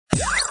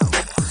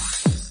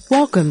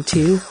Welcome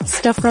to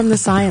Stuff from the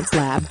Science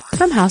Lab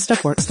from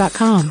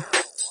HowStuffWorks.com.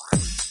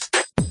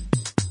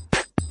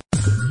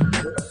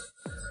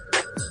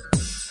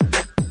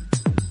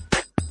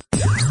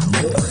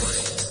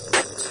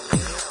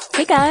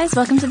 Hey guys,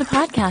 welcome to the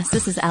podcast.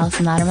 This is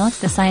Allison Loudermilk,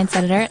 the science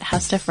editor at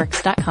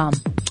HowStuffWorks.com.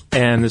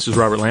 And this is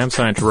Robert Lamb,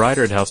 science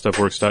writer at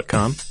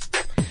HowStuffWorks.com.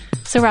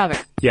 So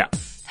Robert. Yeah.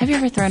 Have you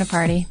ever thrown a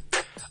party?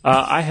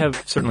 I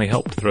have certainly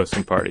helped throw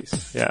some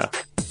parties. Yeah.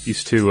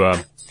 Used to,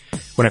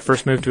 when I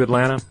first moved to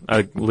Atlanta,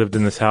 I lived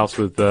in this house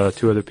with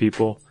two other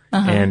people.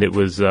 And it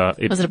was... was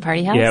it a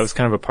party house? Yeah, it was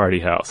kind of a party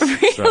house.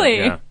 Really? So,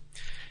 yeah.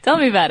 Tell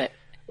me about it.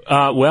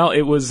 Well,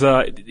 it was,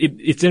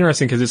 it's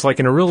interesting because it's like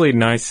in a really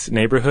nice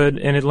neighborhood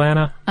in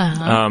Atlanta.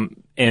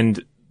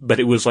 But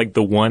it was like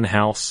the one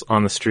house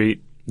on the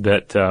street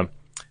that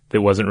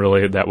wasn't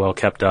really that well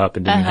kept up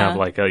and didn't have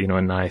like a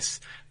nice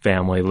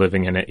family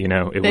living in it,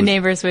 The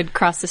neighbors would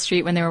cross the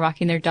street when they were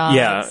walking their dogs.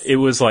 Yeah, it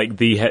was like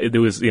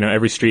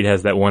every street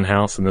has that one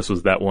house, and this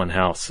was that one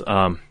house.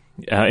 And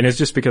it's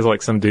just because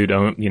like some dude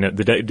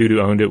the dude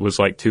who owned it was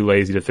like too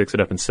lazy to fix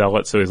it up and sell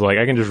it. So he's like,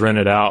 I can just rent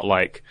it out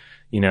like,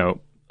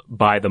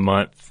 by the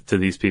month to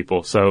these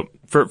people. So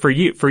for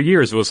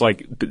years, it was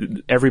like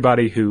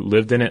everybody who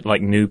lived in it,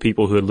 like knew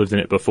people who had lived in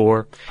it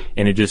before,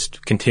 and it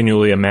just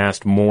continually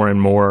amassed more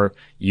and more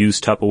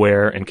used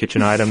Tupperware and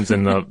kitchen items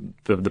in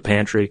the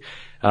pantry.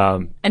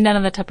 And none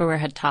of the Tupperware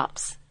had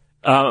tops.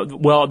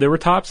 Well, there were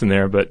tops in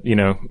there, but,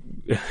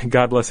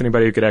 God bless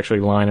anybody who could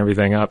actually line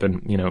everything up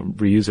and,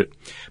 reuse it.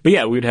 But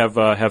yeah, we'd have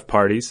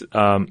parties,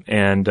 like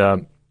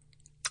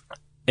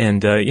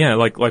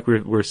we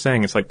were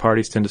saying, it's like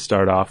parties tend to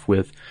start off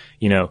with,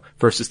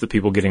 first it's the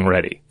people getting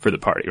ready for the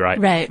party, right?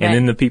 Right. And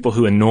then the people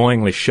who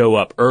annoyingly show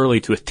up early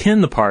to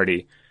attend the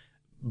party,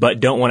 but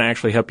don't want to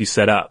actually help you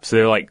set up. So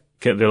they're like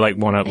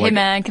want to hey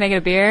man, can I get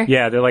a beer?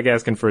 Yeah, they're like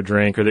asking for a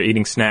drink, or they're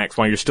eating snacks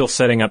while you're still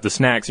setting up the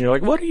snacks, and you're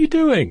like, what are you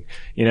doing?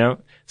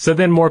 So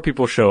then more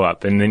people show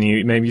up, and then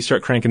you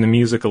start cranking the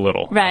music a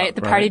little. Right.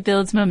 The party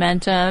builds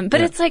momentum.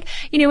 But it's like,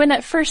 when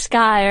that first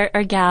guy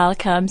or gal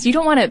comes, you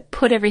don't want to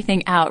put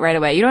everything out right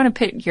away. You don't want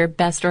to put your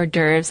best hors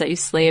d'oeuvres that you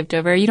slaved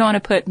over. You don't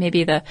want to put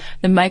maybe the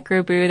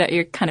microbrew that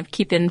you're kind of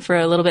keeping for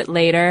a little bit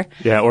later.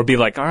 Yeah, or be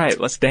like, all right,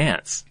 let's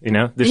dance.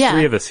 There's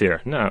three of us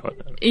here. No.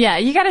 Yeah,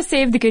 you got to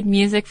save the good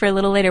music for a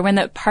little later when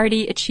the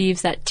party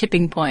achieves that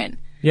tipping point.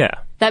 Yeah.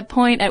 That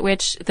point at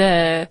which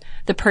the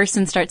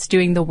person starts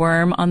doing the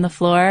worm on the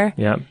floor.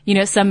 Yeah.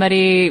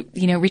 Somebody,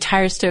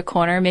 retires to a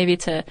corner maybe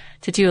to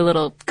do a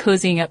little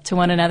cozying up to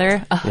one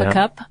another, a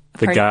hookup.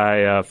 The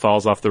guy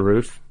falls off the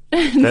roof.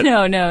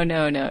 No. No,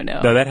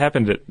 that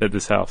happened at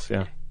this house,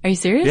 yeah. Are you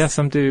serious? Yeah,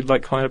 some dude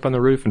climbed up on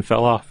the roof and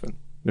fell off.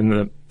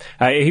 And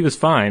he was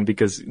fine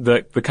because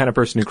the kind of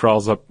person who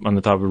crawls up on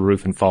the top of a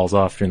roof and falls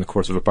off during the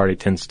course of a party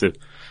tends to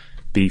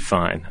be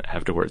fine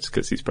afterwards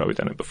because he's probably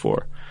done it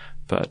before.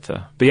 But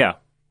yeah,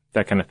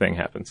 that kind of thing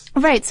happens.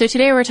 Right. So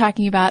today we're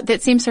talking about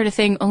that same sort of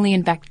thing only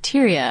in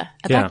bacteria.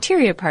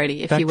 Bacteria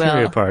party, if you will.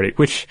 Bacteria party,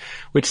 which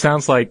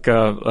sounds like,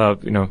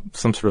 some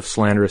sort of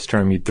slanderous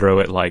term you'd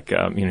throw at like,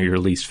 your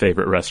least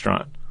favorite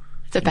restaurant.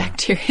 The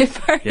bacteria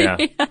party. Yeah.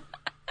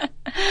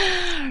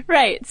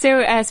 Right.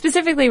 So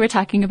specifically we're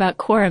talking about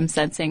quorum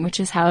sensing, which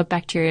is how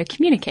bacteria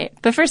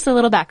communicate. But first, a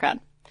little background.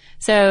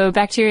 So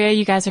bacteria,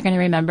 you guys are going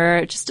to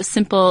remember, just a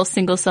simple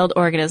single-celled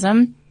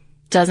organism.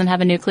 Doesn't have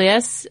a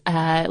nucleus,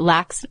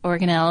 lacks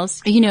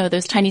organelles,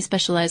 those tiny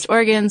specialized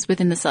organs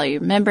within the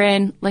cellular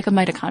membrane, like a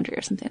mitochondria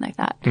or something like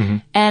that. Mm-hmm.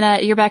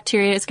 And your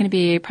bacteria is going to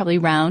be probably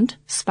round,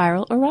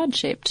 spiral, or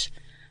rod-shaped.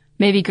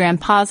 Maybe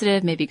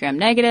gram-positive, maybe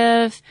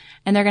gram-negative,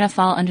 and they're going to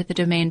fall under the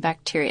domain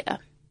bacteria.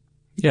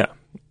 Yeah.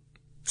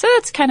 So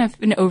that's kind of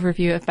an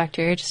overview of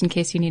bacteria, just in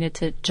case you needed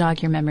to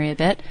jog your memory a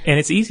bit. And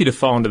it's easy to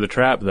fall into the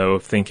trap, though,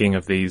 of thinking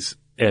of these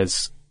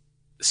as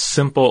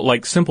simple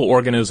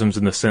organisms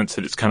in the sense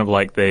that it's kind of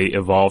like they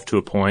evolved to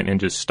a point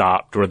and just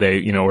stopped, or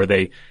they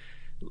kind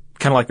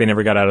of like they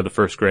never got out of the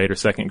first grade or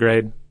second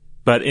grade.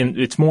 But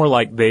it's more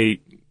like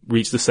they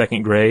reached the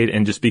second grade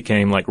and just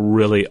became like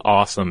really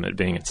awesome at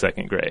being in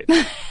second grade,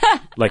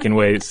 like in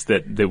ways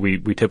that we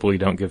typically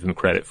don't give them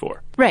credit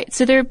for. Right.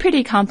 So they're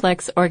pretty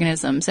complex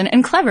organisms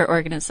and clever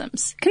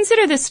organisms.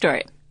 Consider this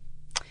story.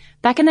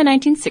 Back in the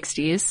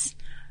 1960s, a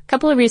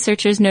couple of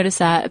researchers noticed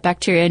that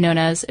bacteria known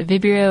as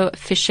Vibrio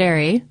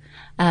fischeri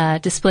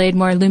displayed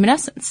more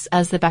luminescence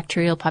as the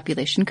bacterial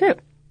population grew.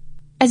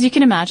 As you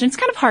can imagine, it's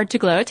kind of hard to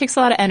glow. It takes a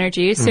lot of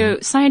energy. So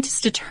scientists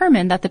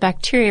determined that the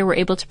bacteria were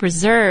able to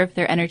preserve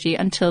their energy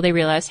until they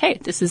realized, hey,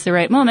 this is the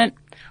right moment.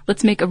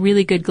 Let's make a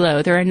really good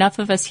glow. There are enough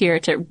of us here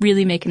to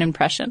really make an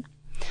impression.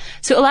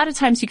 So a lot of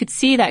times you could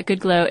see that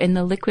good glow in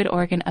the liquid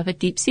organ of a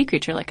deep sea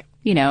creature, like,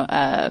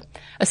 a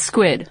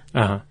squid.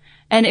 Uh-huh.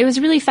 And it was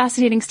really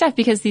fascinating stuff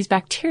because these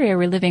bacteria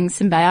were living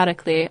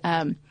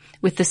symbiotically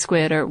with the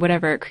squid or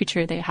whatever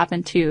creature they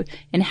happen to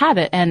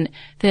inhabit. And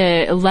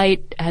the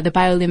light, the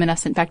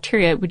bioluminescent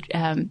bacteria would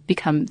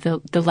become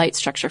the light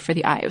structure for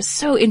the eye. It was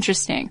so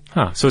interesting.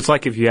 Huh. So it's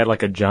like if you had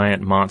like a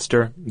giant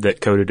monster that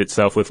coated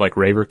itself with like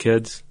Raver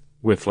Kids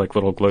with like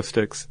little glow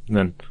sticks, and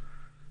then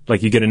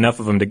Like, you get enough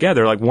of them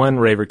together, like one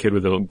raver kid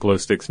with a glow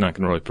stick's not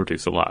going to really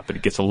produce a lot, but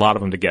it gets a lot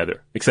of them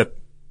together. Except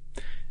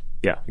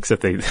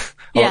they,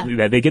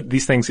 they get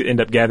these things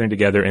end up gathering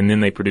together and then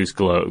they produce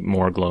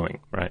more glowing,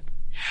 right?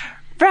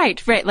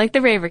 Right. Like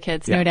the raver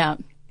kids, no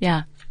doubt.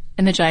 Yeah.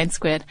 And the giant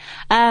squid.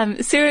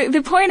 So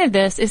the point of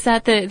this is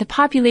that the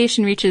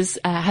population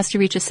has to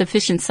reach a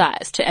sufficient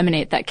size to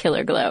emanate that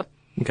killer glow.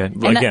 Okay.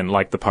 Again,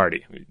 like the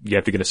party. You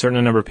have to get a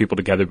certain number of people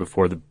together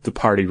before the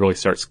party really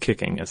starts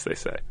kicking, as they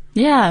say.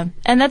 Yeah.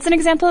 And that's an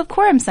example of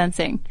quorum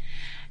sensing.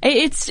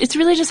 It's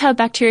really just how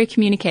bacteria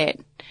communicate.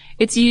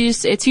 It's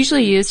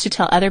usually used to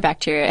tell other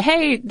bacteria,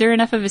 hey, there are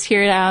enough of us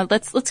here now.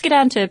 Let's get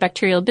on to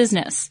bacterial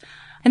business.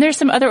 And there's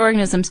some other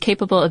organisms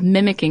capable of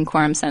mimicking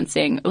quorum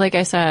sensing. Like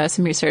I saw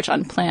some research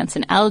on plants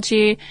and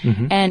algae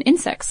and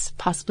insects,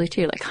 possibly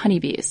too, like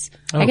honeybees.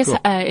 I guess cool.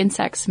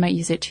 Insects might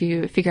use it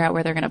to figure out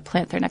where they're going to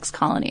plant their next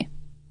colony.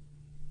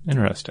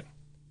 Interesting.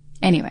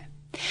 Anyway,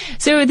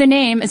 so the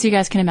name, as you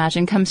guys can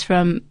imagine, comes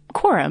from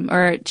quorum,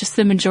 or just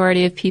the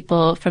majority of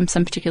people from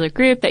some particular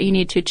group that you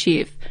need to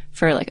achieve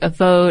for like a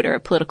vote or a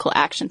political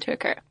action to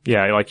occur.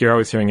 Yeah, like you're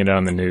always hearing it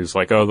on the news,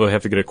 like, oh, they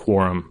have to get a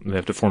quorum. They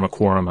have to form a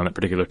quorum on that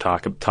particular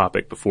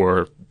topic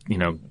before,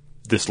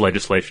 this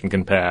legislation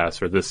can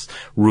pass or this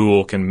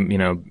rule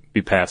can,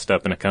 be passed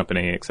up in a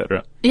company, et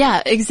cetera.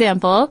 Yeah,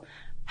 example.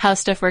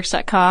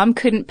 HowStuffWorks.com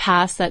couldn't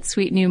pass that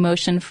sweet new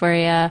motion for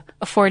a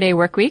 4-day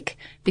work week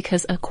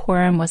because a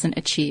quorum wasn't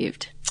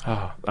achieved.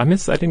 Oh, I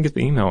didn't get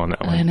the email on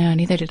that one. I know,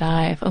 neither did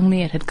I. If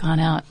only it had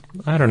gone out.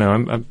 I don't know.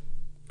 I'm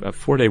a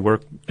 4-day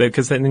work,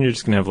 because then you're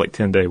just going to have like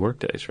 10-day work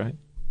days, right?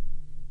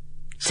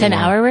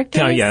 10-hour work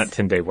days? Oh, yeah,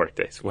 10-day work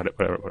days. What am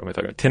I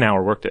talking about?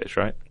 10-hour work days,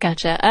 right?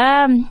 Gotcha.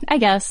 I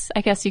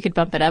guess you could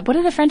bump it up. What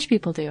do the French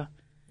people do?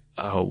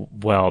 Oh,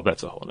 well,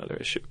 that's a whole other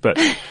issue. But,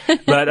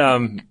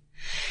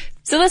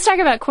 So let's talk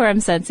about quorum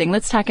sensing.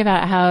 Let's talk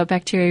about how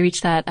bacteria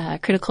reach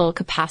that critical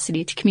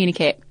capacity to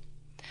communicate.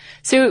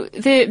 So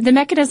the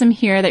mechanism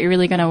here that you're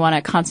really going to want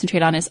to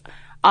concentrate on is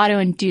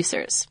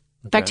autoinducers.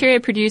 Okay. Bacteria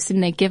produce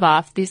and they give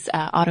off these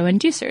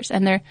autoinducers,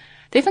 and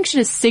they function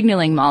as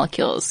signaling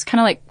molecules, kind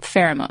of like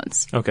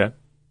pheromones. Okay.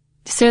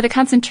 So the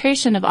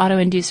concentration of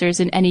autoinducers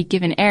in any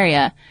given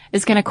area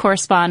is going to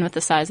correspond with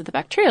the size of the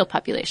bacterial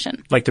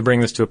population. Like, to bring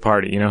this to a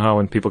party, you know how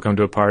when people come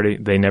to a party,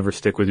 they never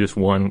stick with just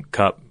one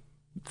cup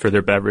for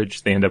their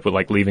beverage? They end up with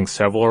like leaving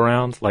several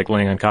around, like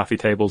laying on coffee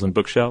tables and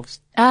bookshelves.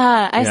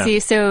 I see.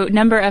 So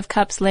number of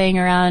cups laying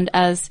around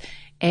as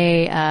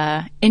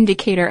a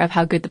indicator of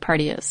how good the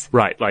party is.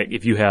 Right. Like,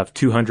 if you have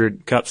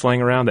 200 cups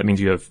laying around, that means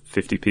you have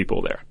 50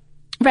 people there.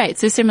 Right.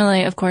 So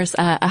similarly, of course,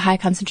 a high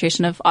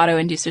concentration of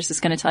autoinducers is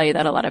going to tell you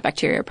that a lot of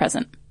bacteria are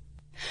present.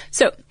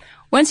 So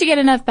once you get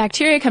enough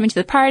bacteria coming to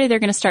the party, they're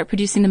going to start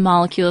producing the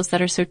molecules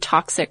that are so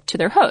toxic to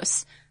their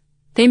hosts.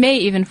 They may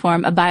even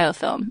form a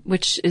biofilm,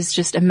 which is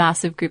just a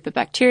massive group of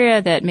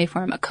bacteria that may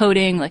form a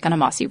coating, like on a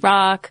mossy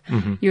rock.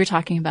 Mm-hmm. You were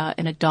talking about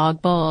in a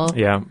dog bowl.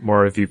 Yeah,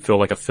 or if you feel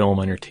like a film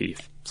on your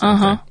teeth.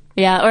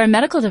 Yeah, or a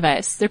medical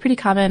device. They're pretty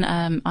common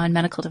on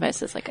medical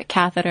devices, like a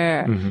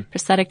catheter, or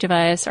prosthetic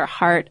device, or a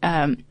heart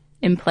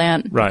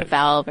implant, right. A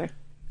valve.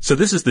 So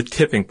this is the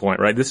tipping point,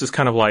 right? This is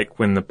kind of like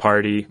when the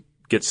party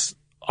gets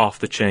off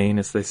the chain,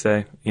 as they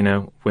say,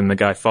 when the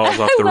guy falls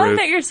off the roof. I love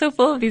that you're so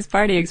full of these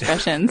party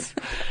expressions.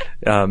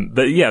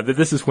 But yeah,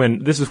 this is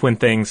when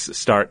things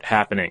start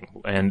happening,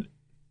 and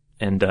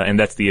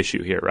that's the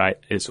issue here, right?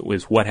 Is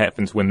what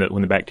happens when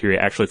the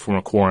bacteria actually form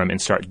a quorum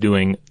and start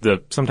doing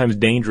the sometimes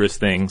dangerous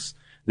things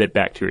that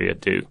bacteria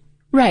do.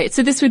 Right.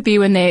 So this would be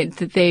when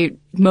they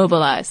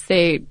mobilize.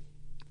 They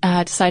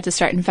decide to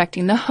start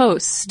infecting the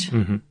host.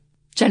 Mm-hmm.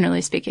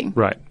 Generally speaking.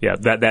 Right. Yeah.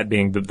 That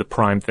being the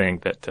prime thing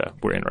that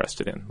we're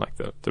interested in, like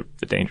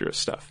the dangerous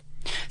stuff.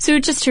 So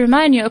just to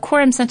remind you, a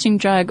quorum-sensing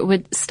drug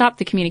would stop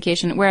the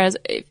communication, whereas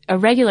a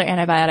regular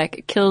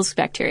antibiotic kills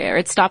bacteria, or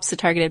it stops the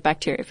targeted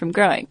bacteria from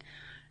growing.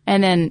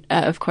 And then,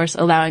 of course,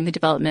 allowing the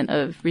development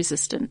of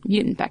resistant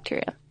mutant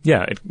bacteria.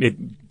 Yeah.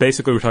 It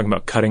basically, we're talking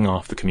about cutting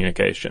off the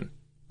communication.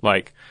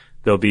 Like,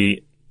 there'll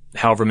be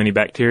however many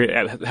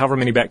bacteria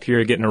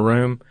get in a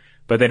room,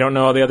 but they don't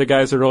know all the other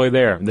guys are really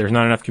there. There's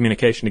not enough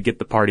communication to get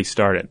the party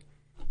started.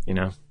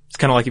 It's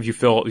kind of like if you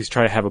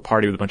try to have a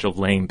party with a bunch of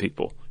lame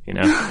people,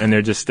 and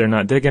they're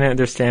not digging it.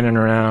 They're standing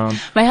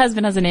around. My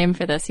husband has a name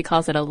for this. He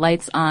calls it a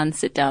lights on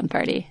sit down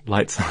party.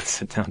 Lights on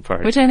sit down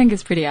party. Which I think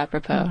is pretty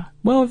apropos.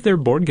 Well, if they're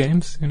board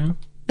games,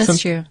 That's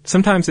true.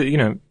 Sometimes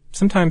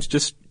sometimes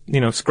just,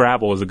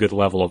 Scrabble is a good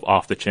level of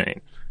off the chain,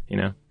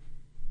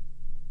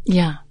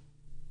 Yeah.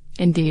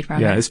 Indeed,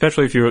 Robert. Yeah,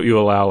 especially if you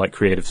allow like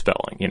creative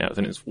spelling,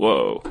 then it's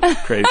whoa,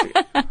 crazy.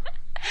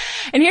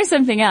 And here's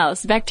something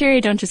else.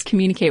 Bacteria don't just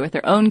communicate with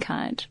their own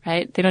kind,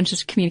 right? They don't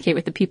just communicate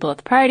with the people at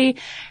the party.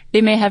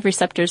 They may have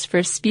receptors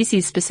for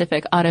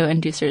species-specific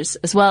autoinducers,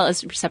 as well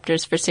as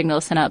receptors for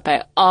signals sent out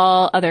by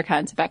all other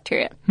kinds of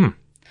bacteria.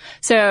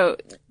 So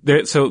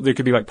there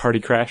could be like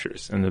party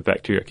crashers in the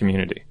bacteria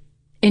community.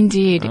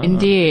 Indeed,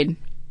 indeed.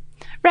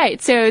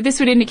 Right. So this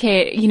would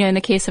indicate, in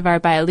the case of our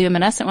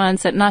bioluminescent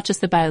ones, that not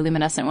just the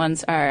bioluminescent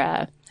ones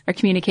are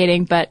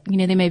communicating, but,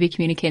 they may be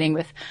communicating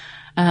with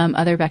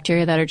other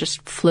bacteria that are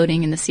just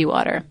floating in the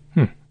seawater,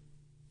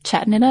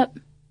 chatting it up.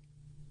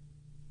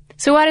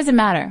 So why does it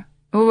matter?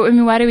 I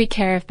mean, why do we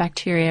care if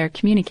bacteria are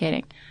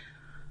communicating?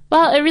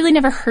 Well, it really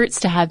never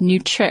hurts to have new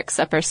tricks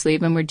up our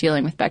sleeve when we're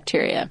dealing with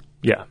bacteria.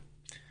 Yeah.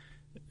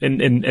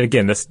 And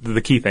again, that's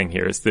the key thing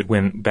here is that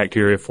when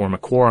bacteria form a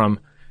quorum,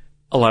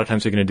 a lot of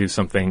times they're going to do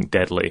something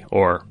deadly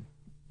or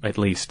at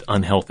least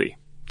unhealthy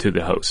to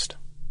the host.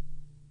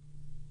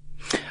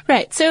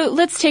 Right. So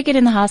let's take it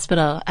in the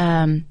hospital.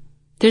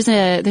 There's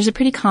a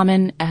pretty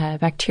common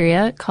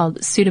bacteria called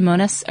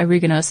Pseudomonas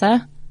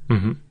aeruginosa.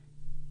 Mm-hmm.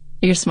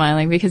 You're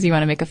smiling because you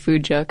want to make a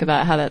food joke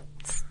about how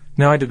that's...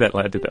 No, I did that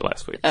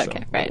last week. Okay,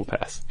 so right. We'll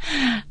pass.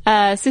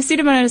 So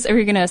Pseudomonas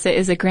aeruginosa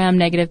is a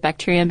gram-negative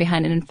bacterium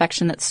behind an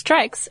infection that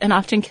strikes and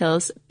often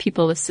kills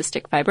people with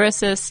cystic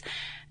fibrosis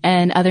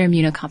and other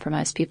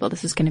immunocompromised people.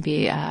 This is going to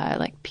be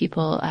like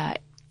people,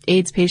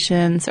 AIDS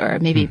patients, or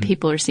maybe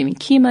people receiving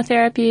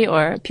chemotherapy,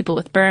 or people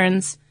with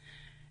burns.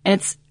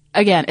 And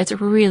it's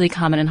really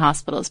common in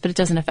hospitals, but it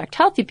doesn't affect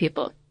healthy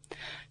people.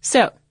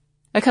 So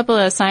a couple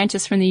of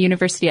scientists from the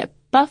University at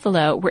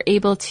Buffalo were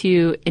able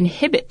to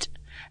inhibit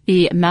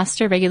the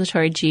master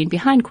regulatory gene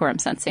behind quorum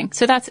sensing.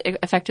 So that's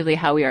effectively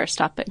how we are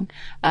stopping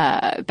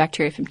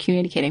bacteria from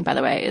communicating, by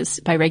the way, is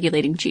by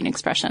regulating gene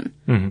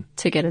expression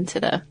to get into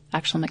the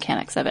actual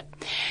mechanics of it.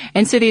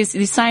 And so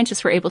these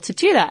scientists were able to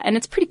do that. And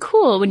it's pretty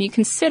cool when you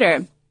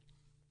consider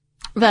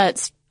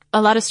that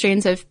a lot of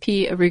strains of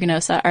P.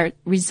 aeruginosa are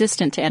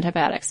resistant to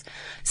antibiotics.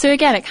 So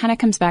again, it kind of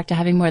comes back to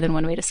having more than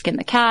one way to skin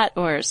the cat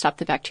or stop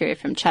the bacteria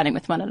from chatting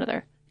with one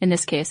another, in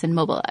this case, and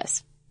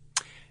mobilize.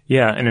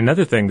 Yeah, and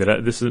another thing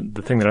this is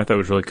the thing that I thought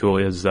was really cool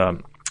is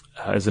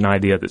an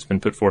idea that's been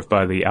put forth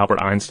by the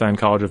Albert Einstein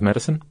College of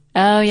Medicine.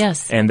 Oh,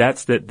 yes. And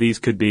that's that these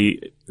could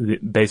be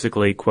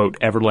basically, quote,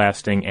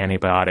 everlasting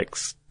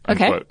antibiotics,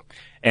 unquote. Okay.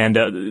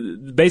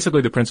 And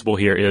basically the principle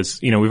here is,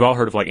 we've all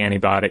heard of like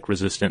antibiotic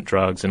resistant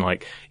drugs and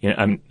like,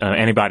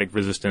 antibiotic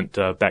resistant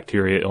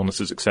bacteria,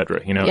 illnesses, et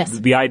cetera. Yes.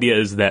 The idea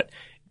is that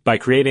by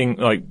creating,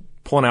 like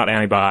pulling out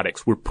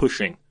antibiotics, we're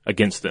pushing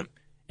against them.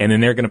 And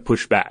then they're going to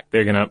push back.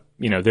 They're going to,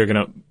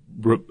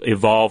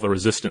 evolve a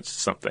resistance to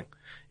something.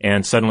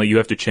 And suddenly you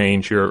have to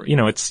change your, you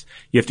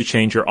have to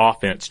change your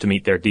offense to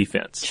meet their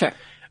defense. Sure.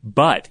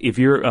 But if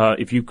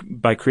you,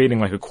 by creating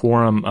like a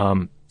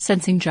quorum,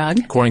 sensing drug,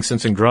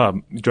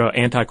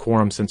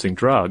 anti-quorum sensing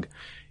drug,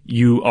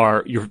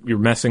 you're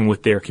messing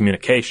with their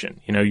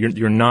communication.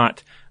 You're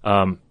not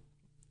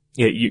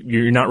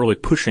really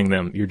pushing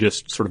them. You're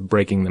just sort of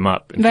breaking them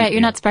up. Right.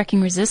 You're not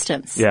sparking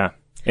resistance. Yeah.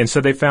 And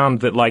so they found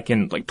that like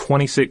in like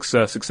 26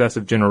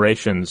 successive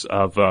generations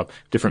of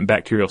different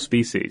bacterial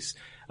species,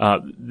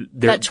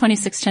 that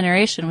 26th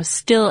generation was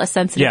still as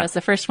sensitive as the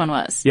first one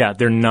was. Yeah,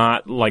 they're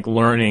not like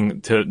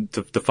learning to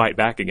fight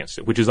back against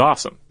it, which is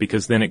awesome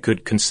because then it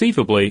could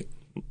conceivably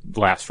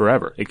last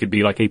forever. It could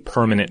be like a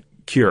permanent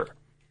cure.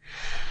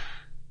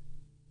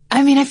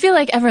 I mean, I feel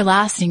like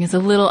everlasting is a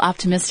little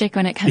optimistic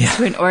when it comes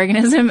to an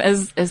organism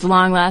as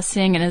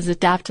long-lasting and as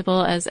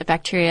adaptable as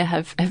bacteria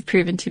have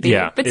proven to be.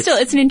 Yeah, but still,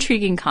 it's an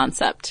intriguing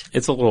concept.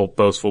 It's a little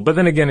boastful. But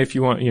then again, if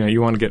you want,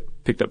 you want to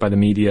get picked up by the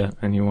media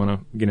and you want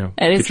to, get your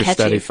catchy.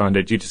 study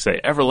funded, you just say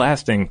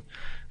everlasting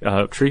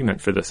treatment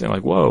for this. And you're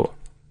like, whoa,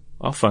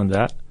 I'll fund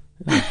that.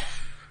 Yeah.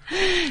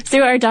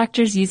 So are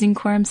doctors using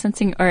quorum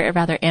sensing, or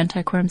rather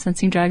anti-quorum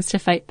sensing drugs to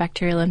fight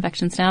bacterial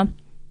infections now?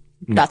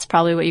 That's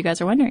probably what you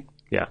guys are wondering.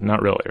 Yeah,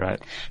 not really,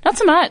 right? Not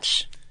so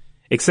much.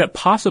 Except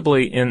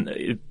possibly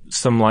in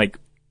some like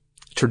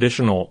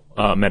traditional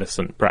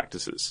medicine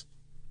practices.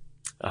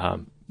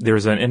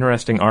 There's an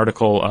interesting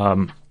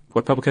article.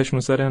 What publication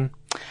was that in?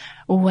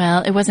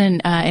 Well, it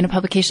wasn't in a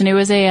publication. It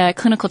was a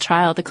clinical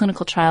trial, the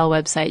clinical trial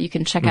website. You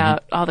can check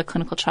out all the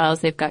clinical trials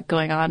they've got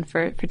going on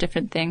for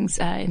different things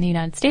in the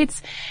United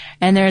States.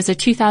 And there's a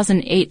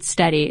 2008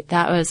 study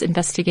that was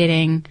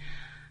investigating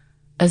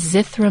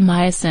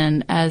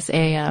azithromycin as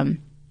a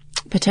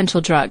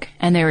potential drug,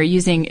 and they were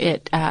using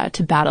it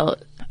to battle,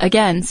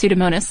 again,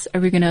 Pseudomonas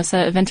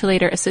aeruginosa,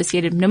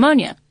 ventilator-associated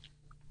pneumonia.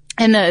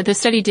 And the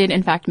study did,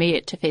 in fact, make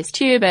it to phase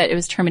 2, but it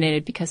was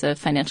terminated because of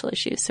financial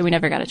issues, so we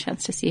never got a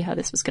chance to see how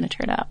this was going to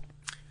turn out.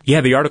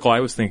 Yeah, the article I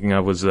was thinking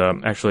of was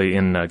actually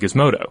in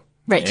Gizmodo.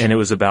 Right. And it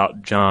was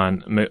about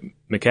John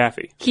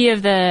McAfee. He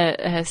of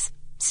the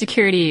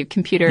security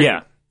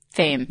computer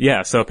fame.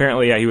 Yeah, so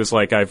apparently, he was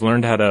like, I've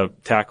learned how to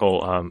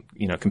tackle,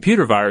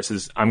 computer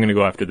viruses. I'm going to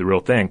go after the real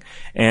thing.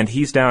 And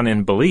he's down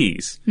in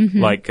Belize,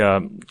 like,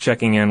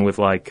 checking in with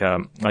like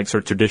sort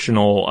of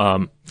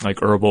traditional,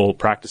 like herbal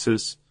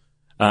practices,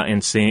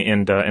 and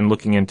seeing, and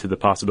looking into the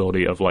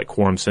possibility of like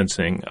quorum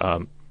sensing,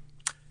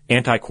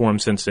 anti-quorum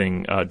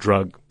sensing,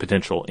 drug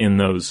potential in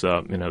those,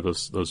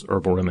 those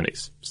herbal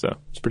remedies. So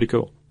it's pretty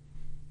cool.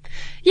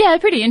 Yeah,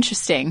 pretty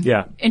interesting.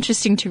 Yeah.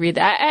 Interesting to read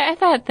that. I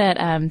thought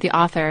that the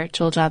author,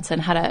 Joel Johnson,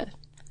 had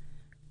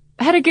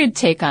a good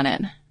take on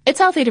it. It's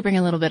healthy to bring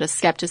a little bit of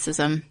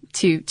skepticism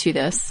to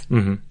this,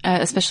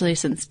 especially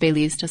since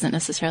Belize doesn't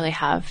necessarily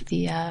have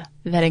the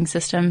vetting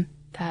system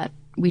that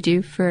we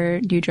do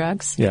for new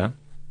drugs. Yeah.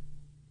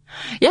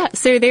 Yeah,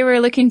 so they were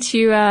looking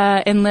to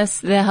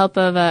enlist the help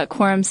of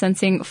quorum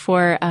sensing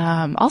for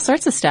all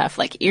sorts of stuff,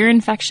 like ear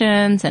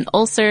infections and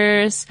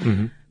ulcers,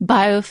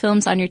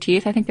 biofilms on your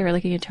teeth. I think they were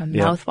looking into a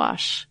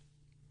mouthwash,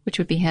 which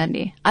would be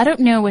handy. I don't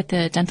know what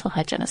the dental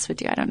hygienists would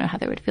do. I don't know how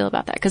they would feel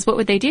about that. Because what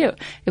would they do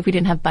if we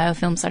didn't have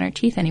biofilms on our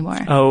teeth anymore?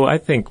 Oh, I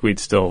think we'd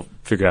still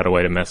figure out a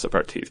way to mess up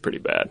our teeth pretty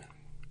bad.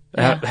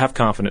 Yeah. Have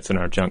confidence in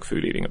our junk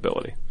food eating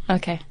ability.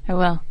 Okay, I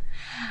will.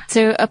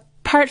 So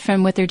apart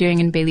from what they're doing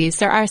in Belize,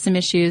 there are some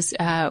issues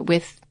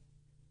with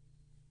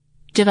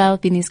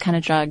developing these kind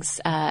of drugs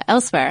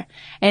elsewhere.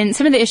 And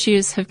some of the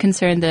issues have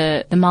concerned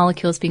the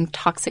molecules being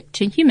toxic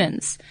to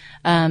humans,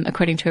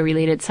 according to a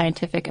related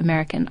Scientific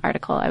American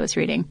article I was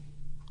reading.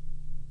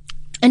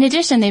 In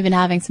addition, they've been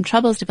having some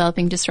troubles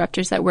developing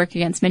disruptors that work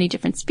against many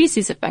different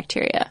species of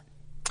bacteria.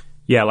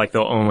 Yeah, like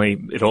it'll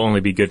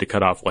only be good to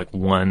cut off like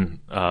one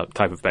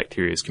type of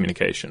bacteria's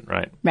communication,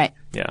 right? Right.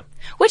 Yeah.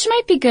 Which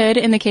might be good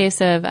in the case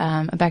of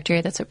a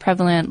bacteria that's so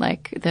prevalent,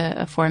 like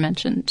the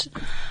aforementioned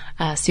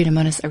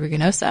Pseudomonas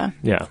aeruginosa.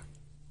 Yeah.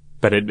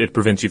 But it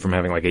prevents you from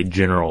having like a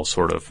general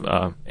sort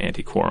of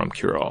anti-quorum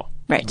cure-all.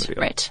 Right,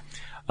 right.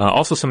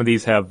 Also, some of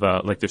these have,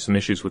 there's some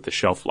issues with the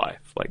shelf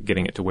life, like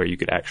getting it to where you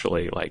could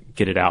actually, like,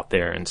 get it out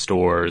there in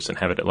stores and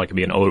have it, like,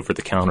 be an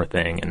over-the-counter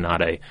thing and not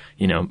a,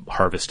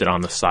 harvested on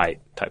the site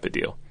type of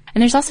deal.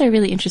 And there's also a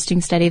really interesting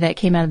study that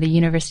came out of the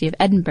University of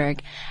Edinburgh.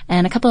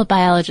 And a couple of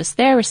biologists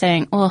there were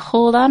saying, well,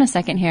 hold on a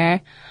second here.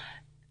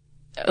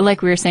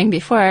 Like we were saying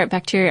before,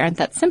 bacteria aren't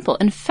that simple.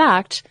 In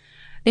fact,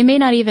 they may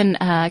not even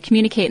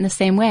communicate in the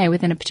same way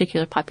within a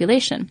particular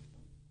population.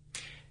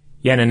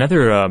 Yeah, and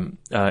another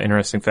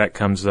interesting fact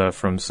comes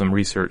from some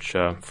research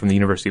from the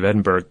University of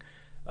Edinburgh,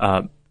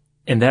 and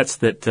that's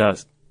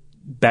that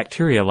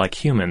bacteria, like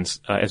humans,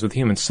 as with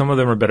humans, some of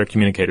them are better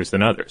communicators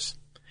than others.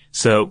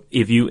 So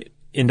if you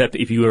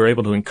are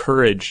able to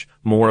encourage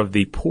more of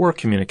the poor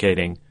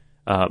communicating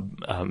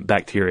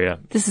bacteria,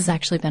 this is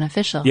actually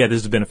beneficial. Yeah,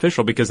 this is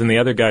beneficial because then the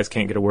other guys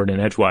can't get a word in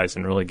edgewise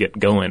and really get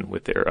going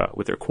with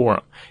their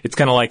quorum. It's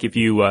kind of like if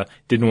you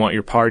didn't want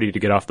your party to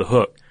get off the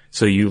hook.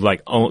 So you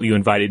you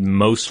invited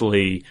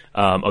mostly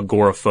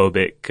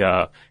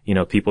agoraphobic,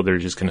 people that are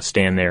just going to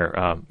stand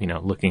there,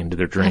 looking into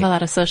their drink. Have a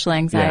lot of social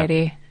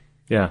anxiety.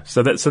 Yeah.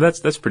 So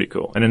that's pretty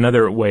cool. And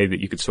another way that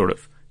you could sort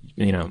of,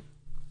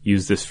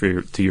 use this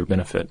to your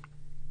benefit.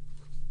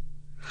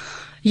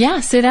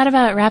 Yeah. So that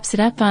about wraps it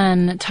up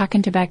on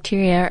talking to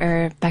bacteria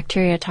or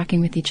bacteria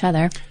talking with each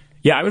other.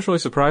 Yeah, I was really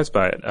surprised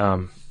by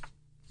it.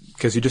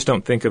 Because you just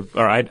don't think of,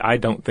 or I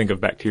don't think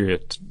of bacteria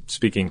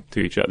speaking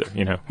to each other,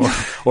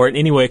 or in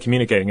any way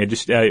communicating.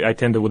 I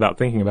tend to, without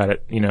thinking about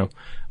it,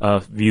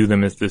 view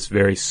them as this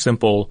very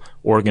simple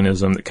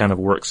organism that kind of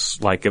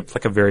works like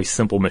a very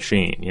simple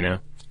machine,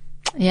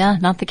 Yeah,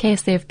 not the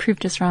case. They have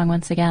proved us wrong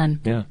once again.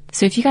 Yeah.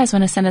 So if you guys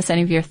want to send us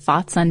any of your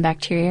thoughts on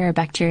bacteria or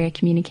bacteria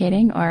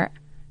communicating, or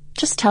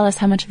just tell us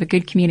how much of a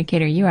good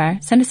communicator you are,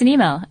 send us an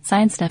email at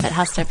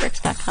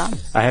sciencestuff@howstuffworks.com.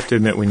 I have to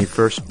admit, when you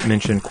first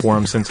mentioned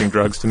quorum sensing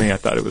drugs to me, I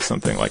thought it was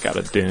something like out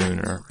of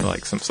Dune or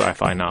like some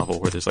sci-fi novel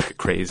where there's like a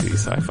crazy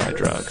sci-fi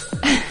drug.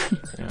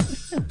 Yeah.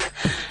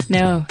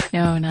 No,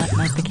 not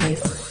the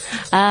case.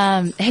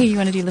 Hey, you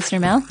want to do listener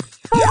mail?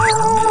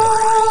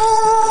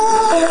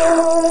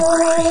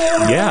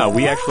 Yeah,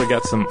 we actually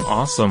got some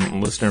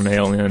awesome listener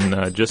mail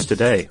in just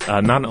today.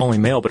 Not only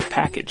mail, but a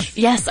package.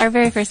 Yes, our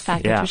very first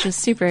package, which was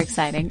super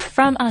exciting.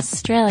 From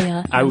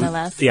Australia,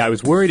 nonetheless. I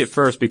was worried at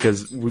first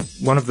because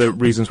one of the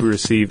reasons we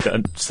received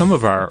some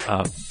of our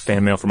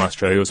fan mail from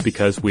Australia was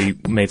because we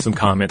made some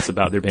comments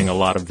about there being a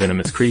lot of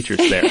venomous creatures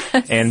there.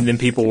 And then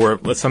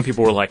some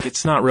people were like,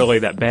 it's not really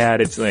that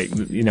bad. It's like,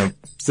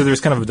 so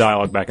there's kind of a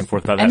dialogue back and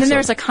forth about that. And then there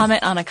was a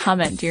comment on a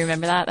comment. Do you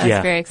remember that? That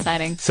was very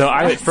exciting. So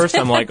at first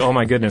I'm like, oh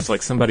my goodness,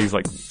 like somebody's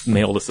like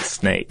mailed us a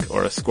snake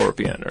or a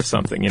scorpion or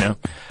something,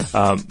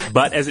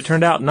 But as it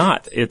turned out,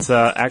 not. It's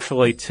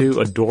actually two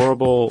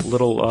adorable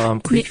little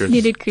creatures.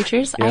 Muted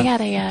creatures. Yeah. I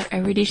got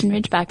a Rhodesian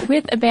Ridgeback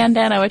with a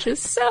bandana, which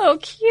is so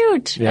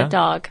cute. Yeah. A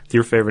dog. It's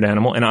your favorite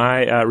animal. And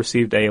I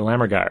received a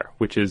lammergeier,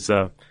 which is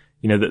the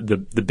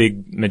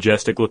big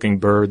majestic looking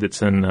bird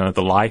that's in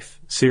the Life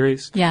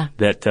series. Yeah.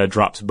 That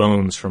drops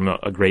bones from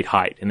a great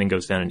height and then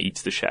goes down and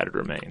eats the shattered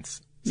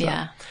remains. So,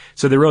 yeah.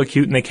 So they're really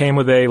cute, and they came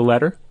with a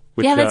letter.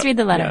 Which, let's read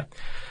the letter. Yeah.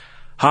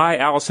 Hi,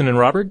 Allison and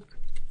Robert.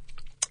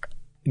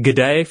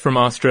 G'day from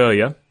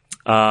Australia.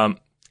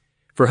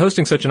 For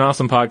hosting such an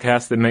awesome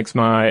podcast that makes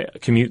my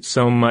commute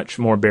so much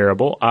more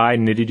bearable, I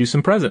knitted you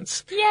some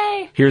presents.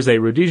 Yay! Here's a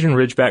Rhodesian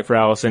Ridgeback for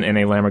Allison and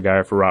a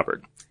lammergeier for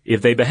Robert.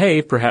 If they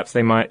behave, perhaps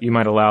you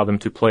might allow them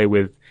to play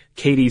with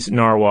Katie's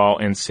narwhal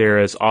and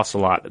Sarah's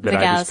ocelot that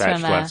I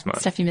dispatched last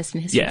month. Stuff you missed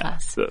in history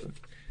class.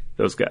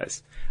 Those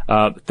guys.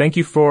 Thank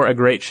you for a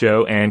great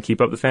show and keep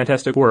up the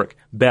fantastic work.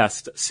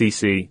 Best,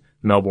 CC,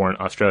 Melbourne,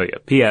 Australia.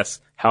 P.S.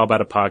 How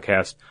about a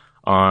podcast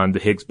on the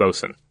Higgs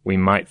boson? We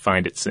might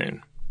find it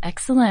soon.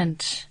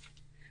 Excellent.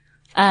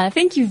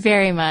 Thank you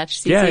very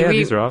much, CC. Yeah,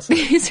 these are awesome.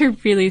 These are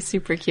really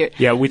super cute.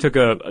 Yeah, we took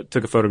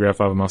a photograph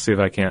of them. I'll see if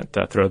I can't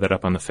throw that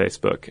up on the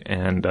Facebook.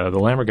 And the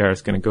Lammergeier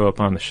is going to go up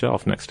on the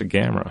shelf next to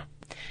Gamera.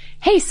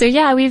 Hey, so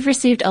yeah, we've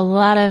received a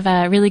lot of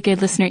really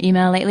good listener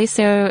email lately,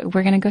 so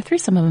we're going to go through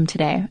some of them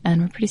today,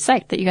 and we're pretty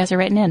psyched that you guys are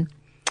writing in.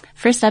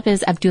 First up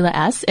is Abdullah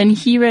S., and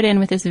he wrote in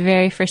with his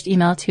very first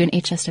email to an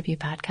HSW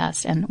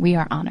podcast, and we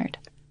are honored.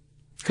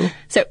 Cool.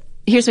 So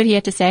here's what he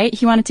had to say.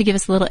 He wanted to give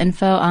us a little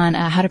info on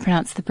how to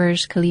pronounce the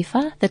Burj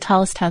Khalifa, the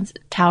tallest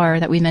tower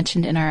that we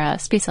mentioned in our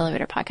space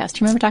elevator podcast. Do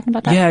you remember talking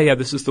about that? Yeah,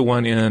 this is the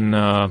one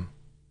in...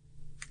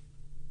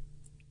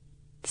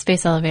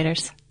 Space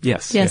elevators.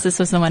 Yes. Yes, this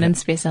was the one in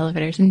space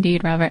elevators.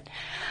 Indeed, Robert.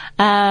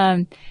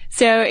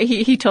 So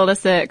he told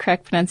us the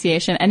correct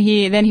pronunciation, and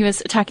he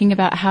was talking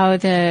about how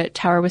the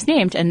tower was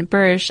named, and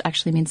Burj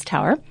actually means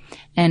tower,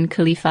 and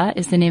Khalifa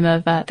is the name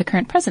of the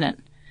current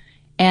president.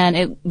 And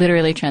it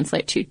literally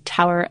translates to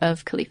Tower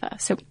of Khalifa.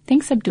 So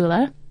thanks,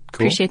 Abdullah.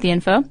 Cool. Appreciate the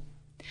info.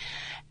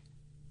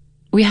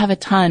 We have a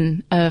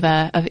ton of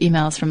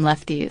emails from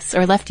lefties,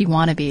 or lefty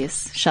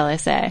wannabes, shall I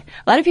say.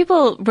 A lot of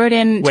people wrote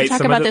in to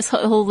talk about this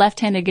whole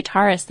left-handed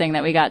guitarist thing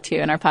that we got to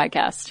in our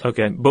podcast.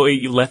 Okay. But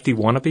lefty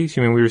wannabes?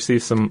 You mean we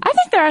received some... I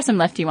think there are some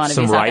lefty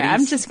wannabes out there.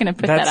 I'm just going to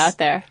put that out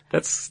there.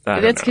 That's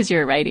because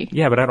you're a righty.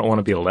 Yeah, but I don't want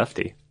to be a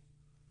lefty.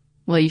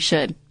 Well, you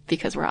should,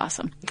 because we're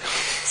awesome.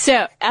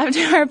 So after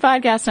our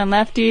podcast on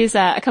lefties,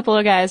 a couple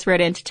of guys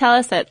wrote in to tell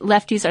us that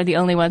lefties are the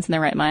only ones in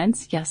their right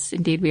minds. Yes,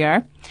 indeed we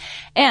are.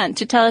 And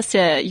to tell us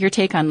your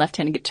take on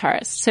left-handed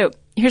guitarists. So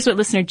here's what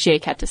listener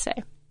Jake had to say.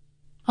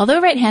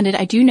 Although right-handed,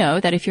 I do know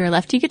that if you're a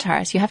lefty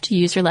guitarist, you have to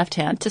use your left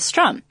hand to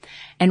strum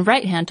and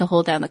right hand to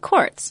hold down the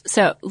chords.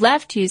 So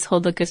lefties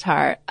hold the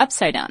guitar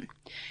upside down.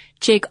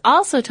 Jake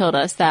also told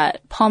us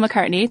that Paul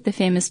McCartney, the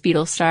famous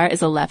Beatles star,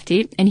 is a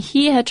lefty, and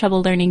he had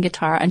trouble learning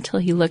guitar until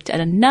he looked at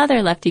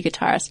another lefty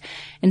guitarist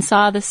and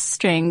saw the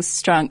strings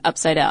strung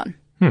upside down.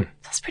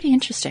 That's pretty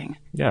interesting.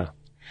 Yeah.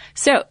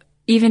 So,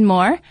 even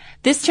more,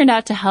 this turned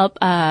out to help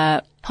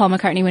Paul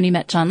McCartney when he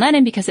met John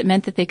Lennon because it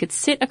meant that they could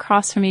sit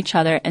across from each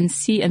other and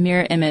see a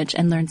mirror image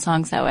and learn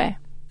songs that way.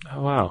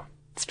 Oh, wow.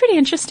 It's pretty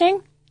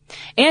interesting.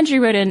 Andrew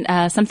wrote in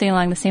something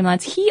along the same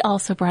lines. He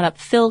also brought up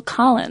Phil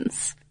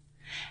Collins.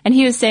 And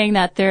he was saying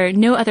that there are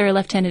no other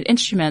left-handed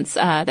instruments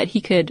that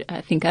he could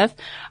think of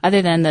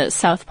other than the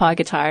southpaw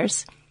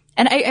guitars.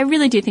 And I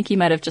really do think he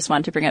might have just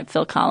wanted to bring up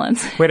Phil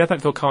Collins. Wait, I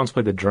thought Phil Collins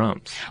played the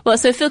drums. Well,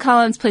 so Phil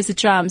Collins plays the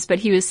drums, but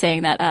he was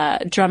saying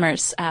that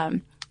drummers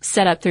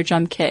set up their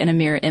drum kit in a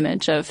mirror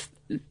image of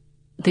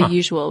the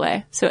usual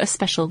way. So a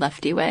special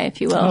lefty way, if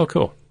you will. Oh,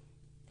 cool.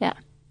 Yeah.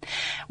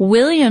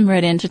 William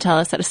wrote in to tell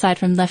us that aside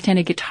from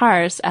left-handed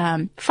guitars,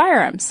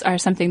 firearms are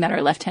something that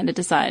are left-handed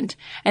designed.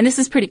 And this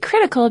is pretty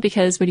critical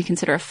because when you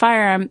consider a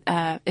firearm,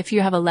 if you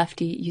have a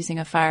lefty using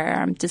a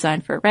firearm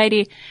designed for a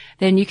righty,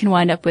 then you can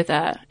wind up with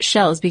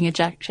shells being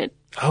ejected.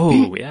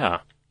 Oh,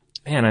 yeah.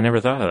 Man, I never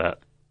thought of that.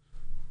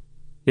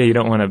 Yeah, you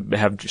don't want to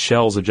have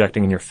shells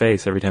ejecting in your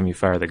face every time you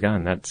fire the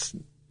gun. That's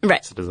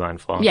a design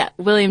flaw. Yeah,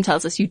 William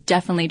tells us you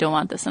definitely don't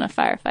want this in a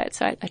firefight,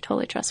 so I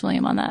totally trust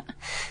William on that.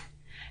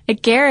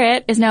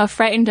 Garrett is now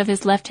frightened of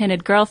his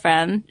left-handed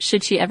girlfriend,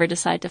 should she ever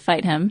decide to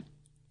fight him.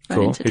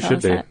 Cool, he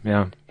should be. That.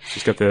 Yeah,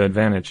 she's got the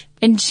advantage.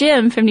 And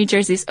Jim from New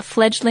Jersey's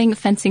fledgling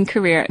fencing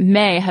career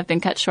may have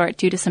been cut short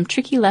due to some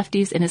tricky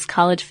lefties in his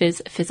college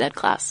phys ed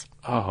class.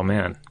 Oh,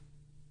 man.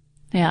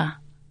 Yeah.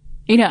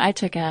 You know, I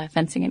took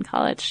fencing in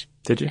college.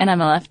 Did you? And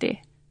I'm a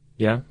lefty.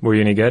 Yeah? Were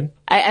you any good?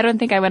 I don't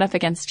think I went up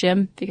against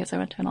Jim because I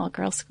went to an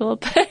all-girls school,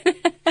 but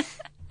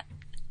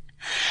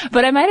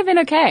I might have been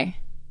okay.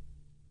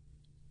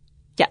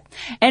 Yeah.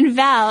 And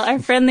Val, our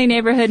friendly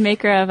neighborhood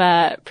maker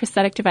of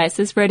prosthetic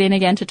devices, wrote in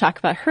again to talk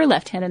about her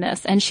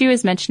left-handedness. And she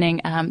was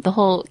mentioning the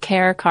whole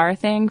Kerr car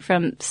thing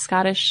from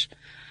Scottish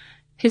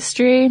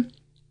history.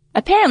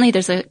 Apparently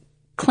there's a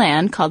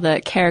clan called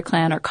the Kerr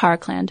clan or Carr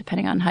clan,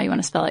 depending on how you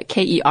want to spell it,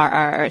 Kerr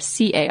or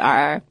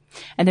Carr.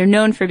 And they're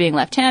known for being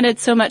left-handed,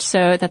 so much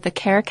so that the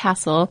Kerr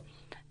castle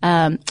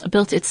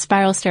built its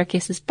spiral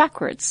staircases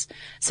backwards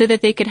so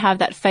that they could have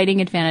that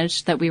fighting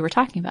advantage that we were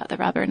talking about, that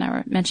Robert and I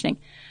were mentioning.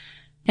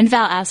 And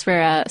Val asked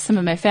where some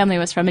of my family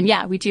was from, and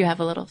yeah, we do have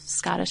a little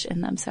Scottish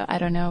in them, so I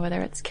don't know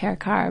whether it's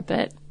Carr,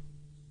 but...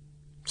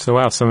 So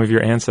wow, some of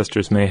your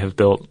ancestors may have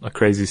built a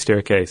crazy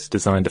staircase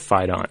designed to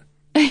fight on.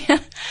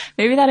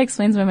 Maybe that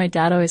explains why my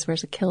dad always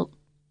wears a kilt.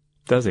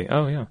 Does he?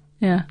 Oh, yeah.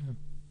 Yeah.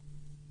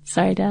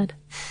 Sorry, Dad.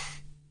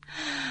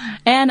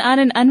 And on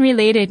an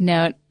unrelated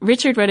note,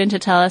 Richard wrote in to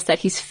tell us that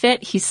he's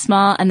fit, he's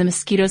small, and the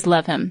mosquitoes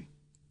love him.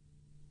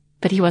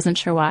 But he wasn't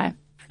sure why.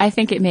 I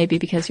think it may be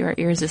because you're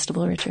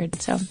irresistible,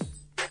 Richard, so...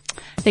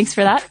 Thanks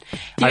for that.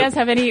 Do you guys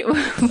have any...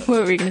 What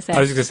were you going to say? I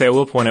was just going to say, I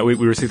will point out, we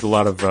received a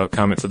lot of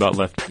comments about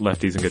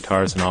lefties and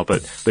guitars and all,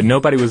 but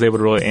nobody was able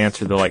to really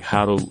answer the, like,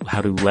 how do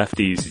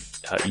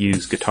lefties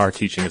use guitar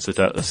teaching as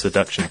a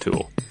seduction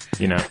tool,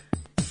 you know?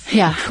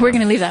 Yeah, we're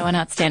going to leave that one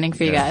outstanding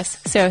for you guys.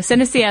 So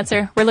send us the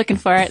answer. We're looking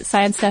for it.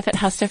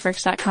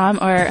 ScienceStuff@HowStuffWorks.com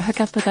or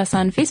hook up with us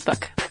on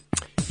Facebook.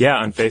 Yeah,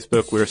 on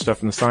Facebook, we're Stuff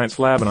from the Science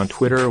Lab, and on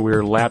Twitter,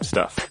 we're Lab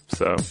Stuff.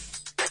 So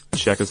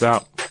check us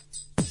out.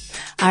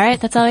 All right,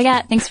 that's all I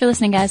got. Thanks for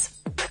listening, guys.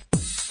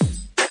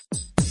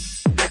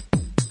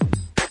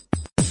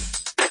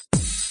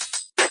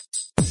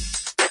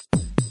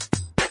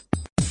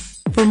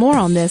 For more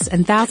on this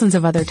and thousands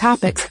of other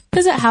topics,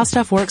 visit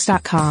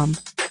howstuffworks.com.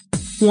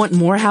 Want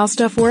more How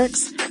Stuff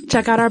Works?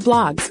 Check out our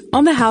blogs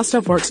on the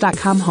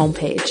howstuffworks.com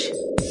homepage.